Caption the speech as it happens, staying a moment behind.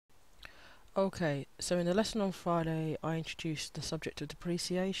Okay, so in the lesson on Friday I introduced the subject of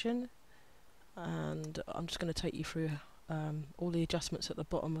depreciation, and I'm just going to take you through all the adjustments at the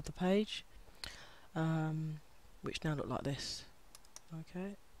bottom of the page, which now look like this.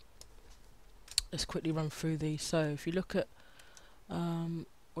 Okay, let's quickly run through these. So if you look at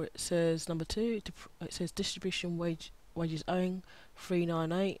where it says number 2, it says distribution wages owing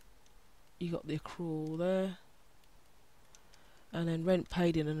 398. You got the accrual there, and then rent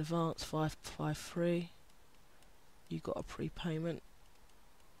paid in advance 553. You got a prepayment.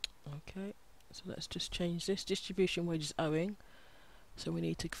 Okay, so let's just change this. Distribution wages owing. So we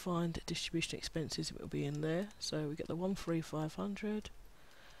need to find distribution expenses. It will be in there. So we get the 13500,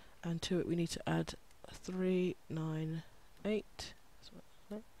 and to it we need to add 398.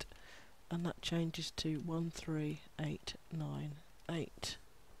 And that changes to 13898.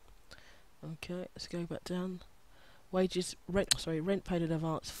 Okay, let's go back down. Rent paid in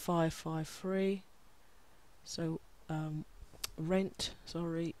advance 553. So rent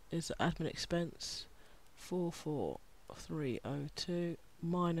is admin expense 44302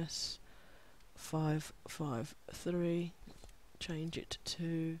 minus 553. Change it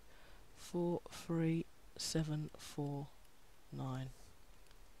to 43749.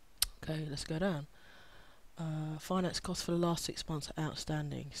 Okay, let's go down. Finance costs for the last 6 months are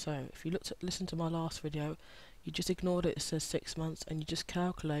outstanding. So if you listen to my last video, you just ignored it. It says 6 months, and you just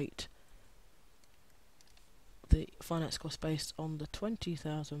calculate the finance cost based on the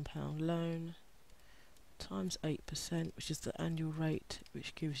 £20,000 loan times 8%, which is the annual rate,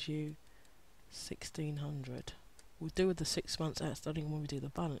 which gives you 1600. We'll do with the 6 months outstanding when we do the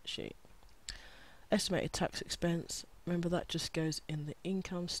balance sheet. Estimated tax expense, remember that just goes in the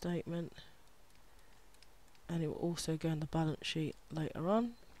income statement, and it will also go in the balance sheet later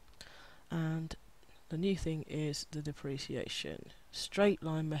on. And the new thing is the depreciation. Straight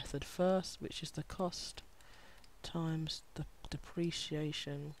line method first, which is the cost times the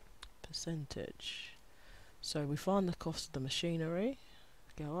depreciation percentage. So we find the cost of the machinery,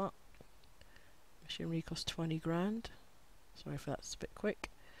 go up. Machinery costs 20 grand. Sorry if that's a bit quick.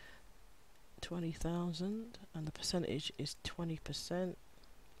 20,000, and the percentage is 20%.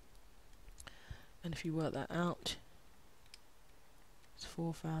 And if you work that out, it's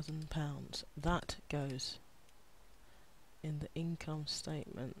 £4,000. That goes in the income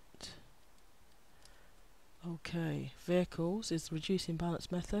statement. Okay, vehicles is the reducing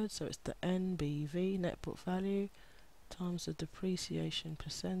balance method, so it's the NBV, net book value, times the depreciation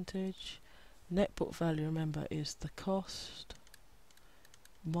percentage. Net book value, remember, is the cost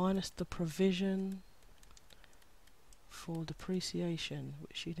minus the provision for depreciation,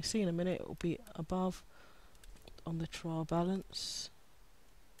 which you can see in a minute. It will be above on the trial balance,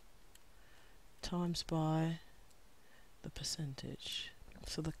 times by the percentage.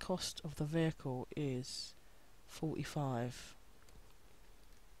 So the cost of the vehicle is 45.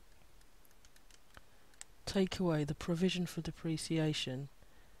 Take away the provision for depreciation,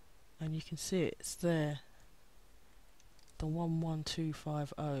 and you can see it's there, the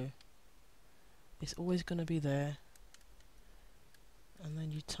 11250. It's always going to be there, and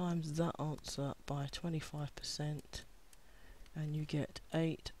then you times that answer by 25%, and you get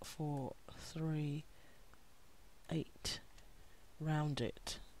 8438. Round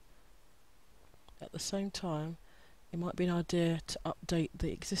it. At the same time, it might be an idea to update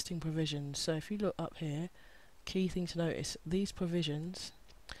the existing provisions. So if you look up here, key thing to notice, these provisions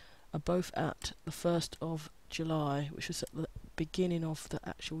are both at the 1st of July, which was at the beginning of the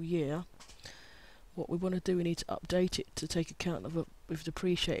actual year. What we want to do, we need to update it to take account of we've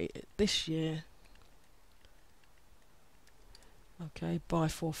depreciated it this year, okay, by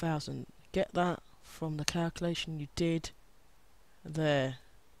 4,000. Get that from the calculation you did there.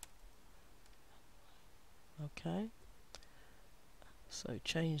 Okay, so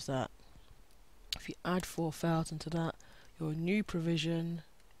change that. If you add 4,000 to that, your new provision,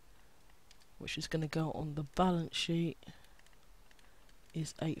 which is going to go on the balance sheet,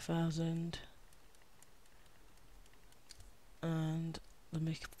 is 8,000. And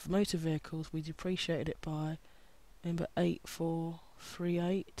the motor vehicles, we depreciated it by, remember,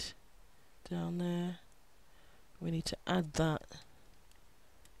 8438 down there. We need to add that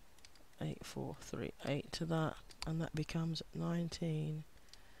 8438 to that, and that becomes 19.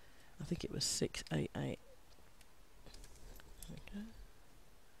 I think it was 688. Okay.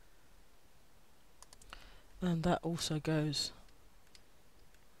 And that also goes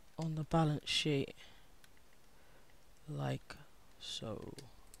on the balance sheet like so.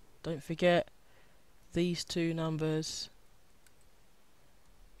 Don't forget, these two numbers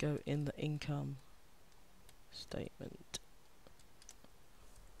go in the income statement.